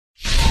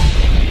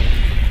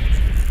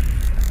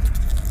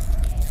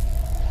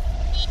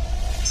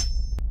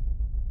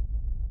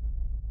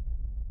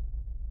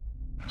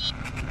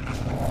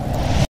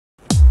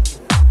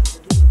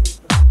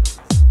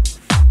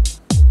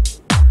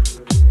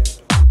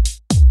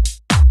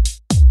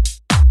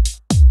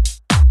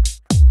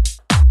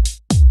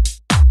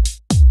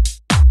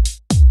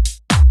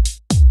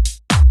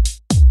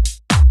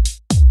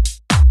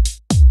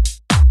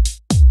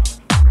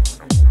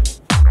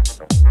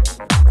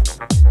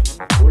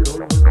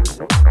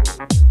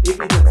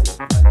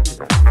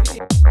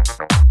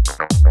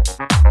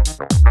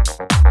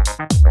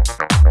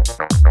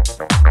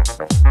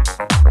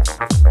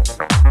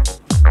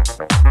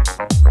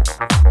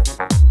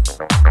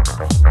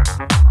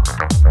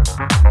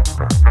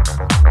Talking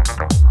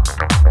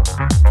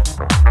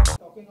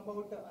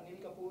about Anil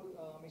Kapoor,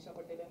 Misha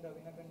Patel, and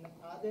Ravina Tandon,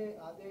 are they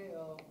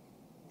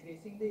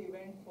gracing the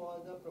event for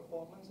the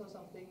performance or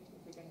something?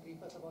 If you can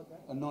brief us about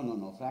that.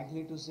 No.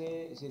 Frankly to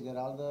say, see, they're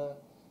all the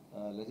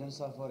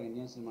legends of our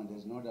Indian cinema.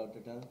 There's no doubt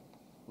at all.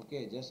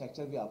 Okay, just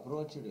actually we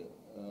approached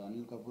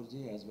Anil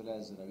Kapoorji as well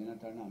as Ravina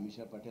Tandon,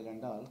 Amisha Patel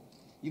and all.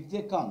 If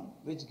they come,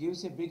 which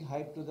gives a big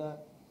hype to the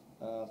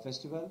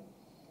festival,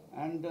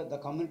 and the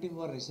community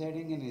who are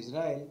residing in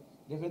Israel,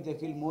 definitely they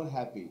feel more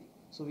happy.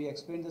 So we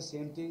explained the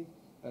same thing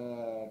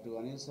to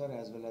Anil sir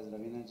as well as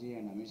Ravina ji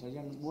and Amisha ji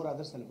and more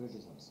other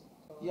celebrities also.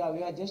 Yeah,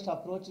 we are just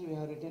approached. We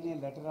have written a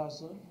letter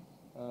also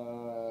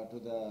to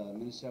the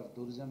Ministry of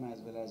Tourism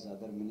as well as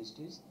other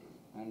ministries,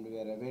 and we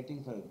are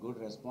awaiting for a good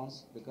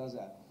response because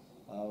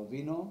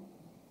we know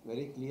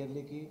very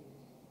clearly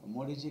that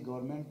Modi ji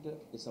government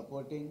is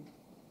supporting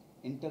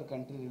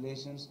inter-country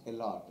relations a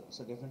lot.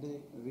 So definitely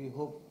we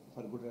hope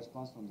for good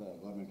response from the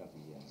government of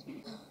India.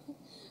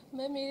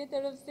 मैं मेरे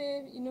तरफ से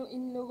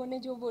इन लोगों ने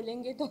जो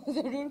बोलेंगे तो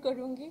ज़रूर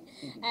करूँगी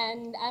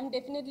and I'm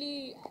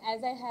definitely,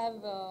 as I have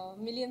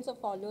millions of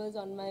followers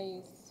on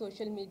my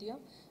social media,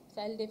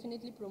 so I'll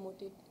definitely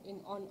promote it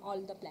on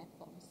all the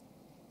platforms.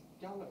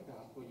 क्या लगता है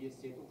आपको ये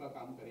सेतु का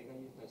काम करेगा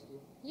ये फेस्टिवल?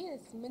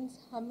 Yes, means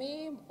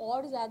हमें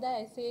और ज़्यादा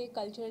ऐसे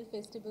कल्चरल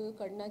फेस्टिवल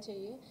करना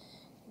चाहिए.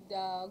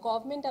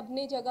 गवर्नमेंट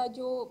अपने जगह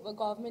जो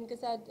गवर्नमेंट के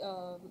साथ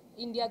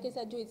इंडिया के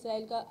साथ जो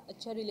इसराइल का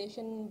अच्छा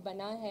रिलेशन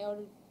बना है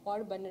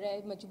और बन रहा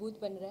है, मजबूत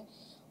बन रहा है,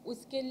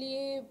 उसके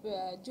लिए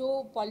जो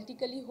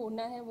पॉलिटिकली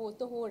होना है वो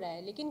तो हो रहा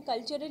है, लेकिन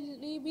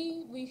कल्चरली भी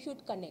वी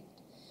शुड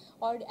कनेक्ट.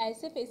 और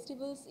ऐसे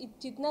फेस्टिवल्स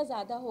जितना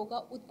ज़्यादा होगा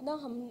उतना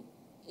हम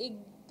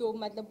एक दो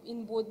मतलब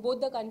इन both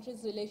the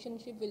countries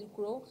relationship will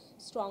grow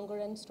stronger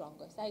and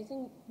stronger. So I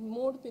think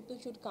more people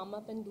should come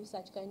up and do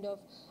such kind of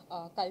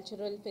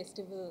cultural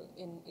festival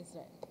in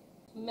Israel.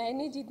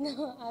 मैंने जितना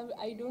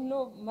I don't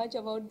know much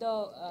about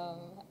the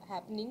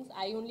happenings.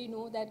 I only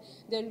know that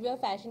there will be a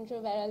fashion show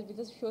where I'll be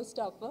the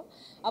showstopper.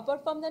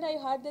 Apart from that, I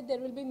heard that there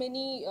will be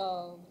many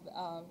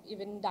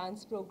even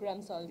dance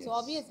programs also. Yes.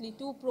 Obviously,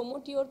 to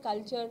promote your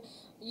culture,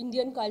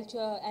 Indian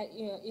culture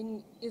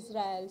in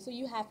Israel, so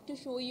you have to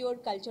show your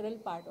cultural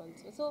part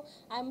also. So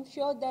I'm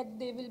sure that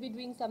they will be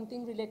doing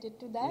something related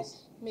to that.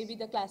 Yes. Maybe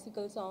the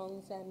classical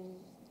songs and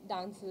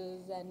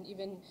dances and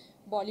even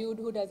Bollywood,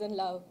 who doesn't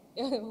love,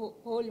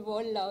 whole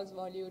world loves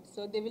Bollywood,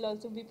 so they will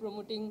also be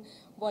promoting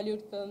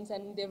Bollywood films,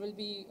 and there will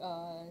be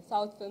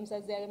South films,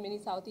 as there are many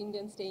South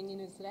Indians staying in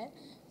Israel,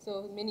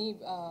 so many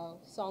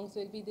songs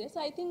will be there. So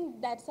I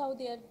think that's how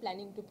they are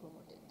planning to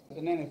promote it.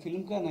 नहीं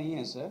film का नहीं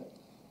है sir.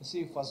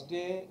 See, first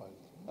day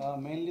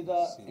mainly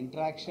the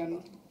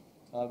interaction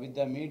with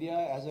the media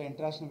as an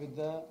interaction with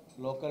the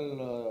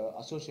local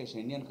association,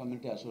 Indian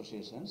community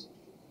associations,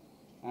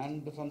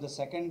 and from the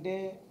second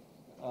day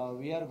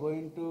we are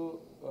going to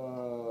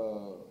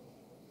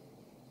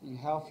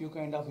have few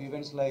kind of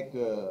events like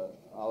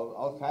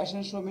our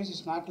fashion show means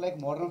it's not like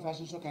modern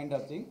fashion show kind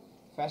of thing.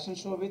 Fashion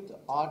show with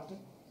art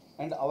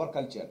and our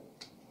culture,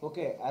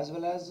 okay, as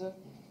well as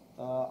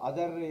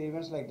other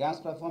events like dance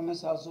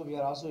performance also. We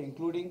are also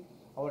including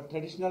our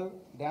traditional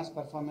dance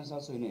performance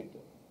also in it.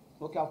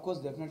 Okay, of course,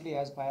 definitely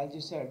as Payal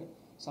ji said,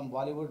 some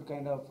Bollywood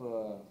kind of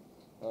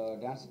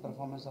dance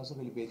performance also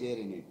will be there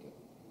in it.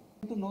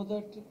 To know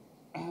that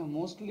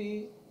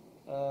mostly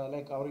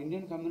like our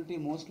Indian community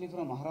mostly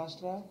from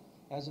Maharashtra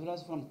as well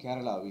as from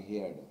Kerala we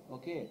heard,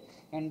 okay,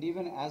 and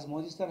even as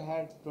Modi sir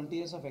had 20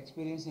 years of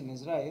experience in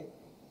Israel,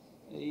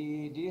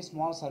 he did a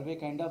small survey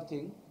kind of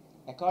thing.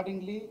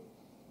 Accordingly,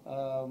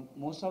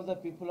 most of the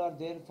people are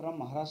there from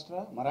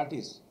Maharashtra,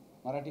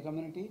 Marathi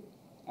community,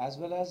 as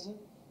well as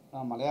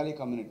Malayali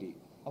community.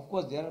 Of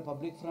course, there are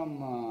public from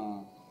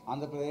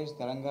Andhra Pradesh,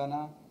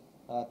 Telangana,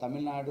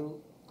 Tamil Nadu,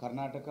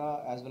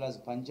 Karnataka, as well as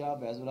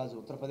Punjab, as well as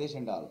Uttar Pradesh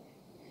and all.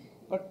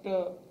 But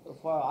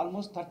for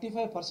almost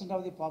 35%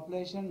 of the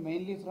population,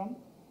 mainly from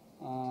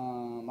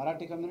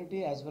Marathi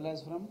community as well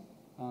as from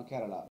Kerala.